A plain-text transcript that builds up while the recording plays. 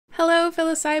Hello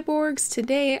fellow cyborgs!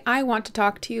 Today I want to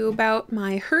talk to you about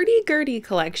my Hurdy-Gurdy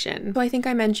collection. So I think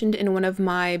I mentioned in one of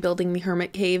my Building the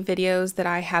Hermit Cave videos that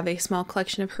I have a small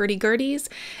collection of Hurdy-Gurdies,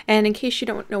 and in case you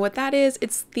don't know what that is,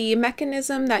 it's the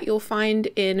mechanism that you'll find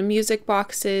in music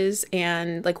boxes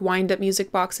and like wind-up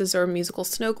music boxes or musical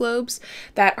snow globes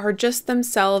that are just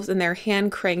themselves and they're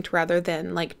hand cranked rather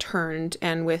than like turned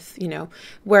and with,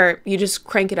 where you just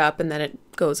crank it up and then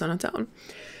it goes on its own.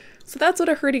 So that's what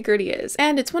a hurdy-gurdy is,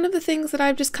 and it's one of the things that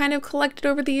I've just kind of collected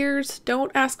over the years.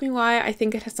 Don't ask me why. I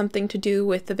think it has something to do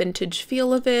with the vintage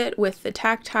feel of it, with the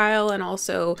tactile, and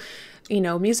also,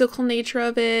 musical nature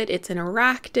of it. It's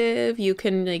interactive. You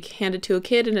can like hand it to a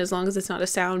kid, and as long as it's not a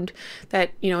sound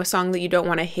that, a song that you don't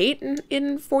want to hate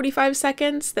in 45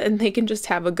 seconds, then they can just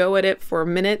have a go at it for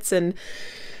minutes and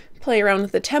play around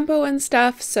with the tempo and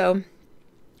stuff. So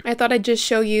I thought I'd just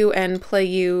show you and play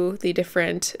you the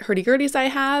different hurdy-gurdies I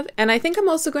have, and I think I'm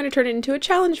also going to turn it into a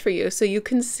challenge for you so you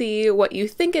can see what you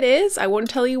think it is. I won't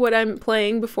tell you what I'm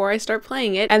playing before I start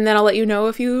playing it, and then I'll let you know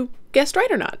if you guessed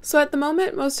right or not. So at the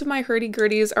moment, most of my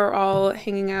hurdy-gurdies are all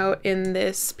hanging out in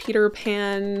this Peter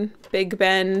Pan Big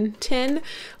Ben tin,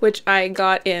 which I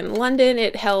got in London.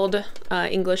 It held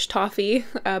English toffee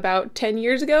about 10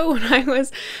 years ago when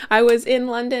I was in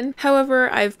London. However,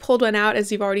 I've pulled one out,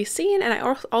 as you've already seen, and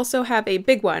I also have a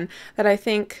big one that I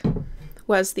think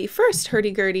was the first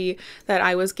hurdy-gurdy that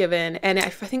I was given, and I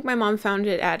think my mom found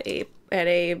it at a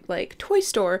like toy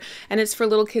store, and it's for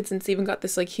little kids, and it's even got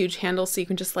this like huge handle so you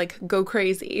can just like go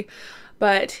crazy.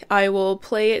 But I will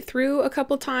play it through a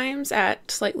couple times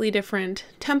at slightly different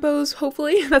tempos,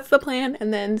 hopefully. That's the plan,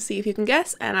 and then see if you can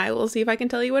guess, and I will see if I can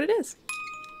tell you what it is.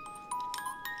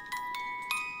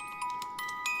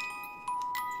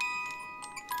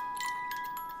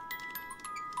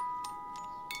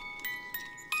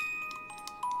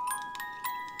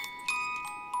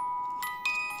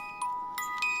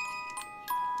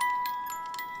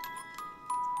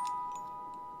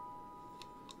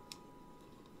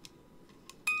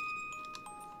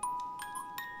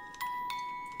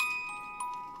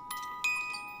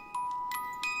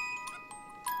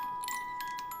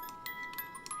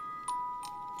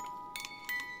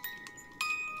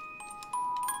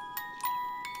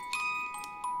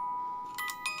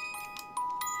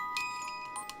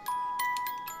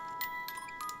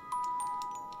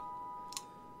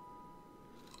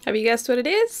 Have you guessed what it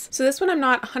is? So this one I'm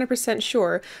not 100%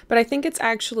 sure, but I think it's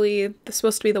actually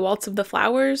supposed to be the Waltz of the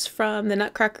Flowers from the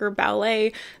Nutcracker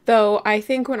Ballet, though I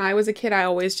think when I was a kid I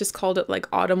always just called it like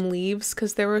Autumn Leaves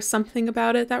because there was something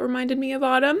about it that reminded me of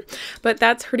autumn. But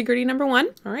that's hurdy-gurdy number one.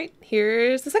 All right,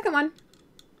 here's the second one.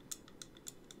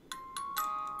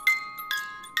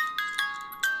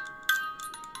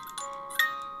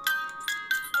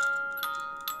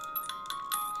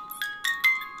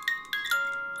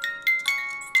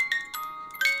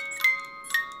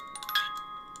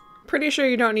 Pretty sure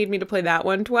you don't need me to play that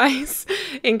one twice.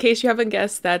 In case you haven't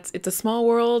guessed, It's a Small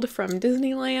World from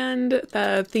Disneyland,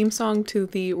 the theme song to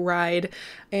the ride.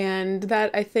 And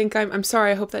that, I think, I'm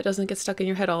sorry, I hope that doesn't get stuck in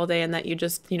your head all day and that you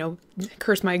just,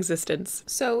 curse my existence.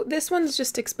 So this one's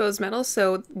just exposed metal,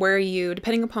 so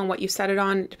depending upon what you set it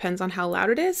on, depends on how loud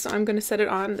it is. So I'm going to set it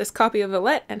on this copy of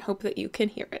Valette and hope that you can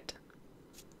hear it.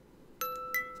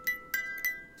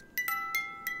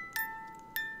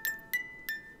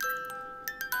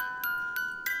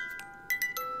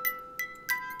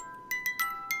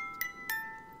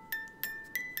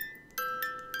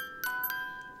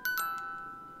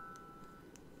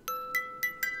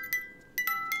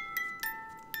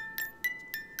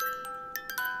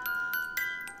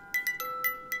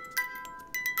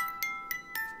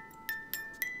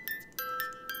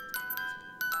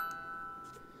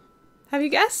 Have you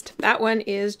guessed? That one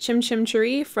is Chim Chim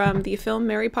Cheree from the film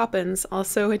Mary Poppins,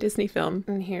 also a Disney film.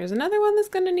 And here's another one that's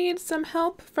going to need some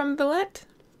help from Valette.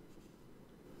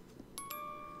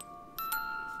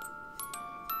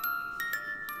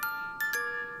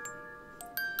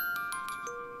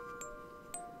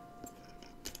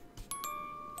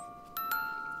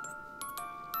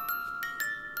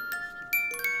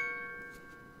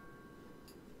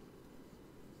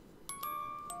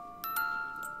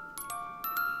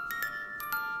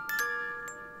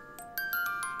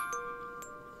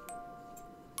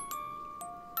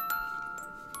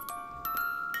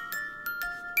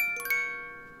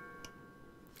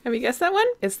 Have you guessed that one?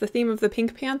 It's the theme of the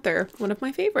Pink Panther, one of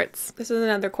my favorites. This is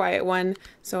another quiet one,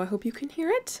 so I hope you can hear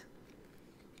it.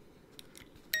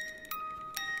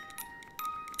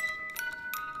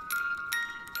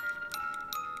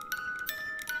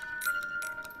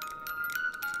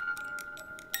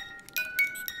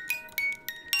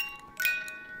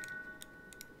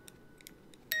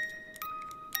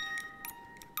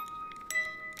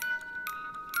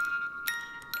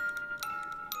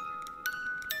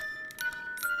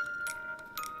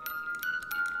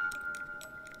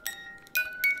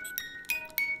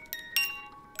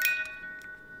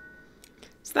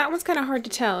 So that one's kind of hard to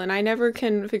tell, and I never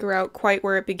can figure out quite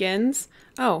where it begins.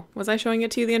 Oh, was I showing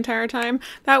it to you the entire time?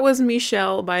 That was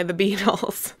Michelle by the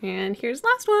Beatles. And here's the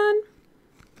last one.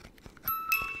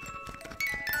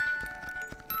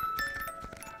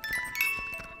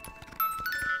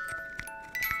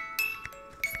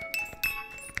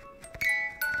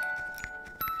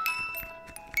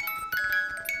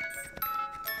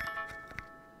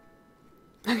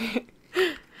 Okay.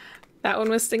 That one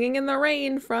was Singing in the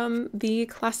Rain from the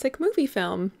classic movie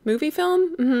film. Movie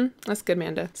film? That's good,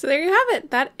 Manda. So there you have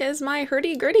it. That is my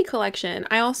Hurdy-Gurdy collection.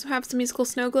 I also have some musical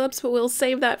snow globes, but we'll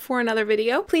save that for another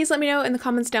video. Please let me know in the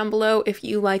comments down below if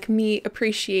you, like me,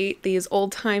 appreciate these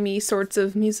old-timey sorts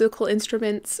of musical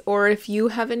instruments, or if you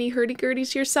have any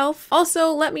Hurdy-Gurdies yourself.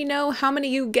 Also, let me know how many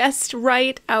you guessed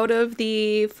right out of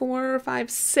the 4,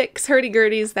 5, 6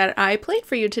 Hurdy-Gurdies that I played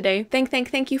for you today.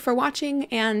 Thank you for watching,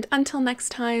 and until next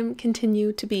time,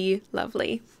 continue to be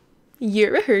lovely.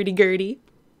 You're a Hurdy-Gurdy.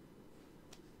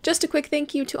 Just a quick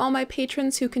thank you to all my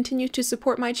patrons who continue to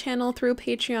support my channel through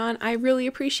Patreon. I really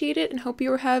appreciate it and hope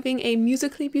you are having a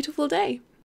musically beautiful day.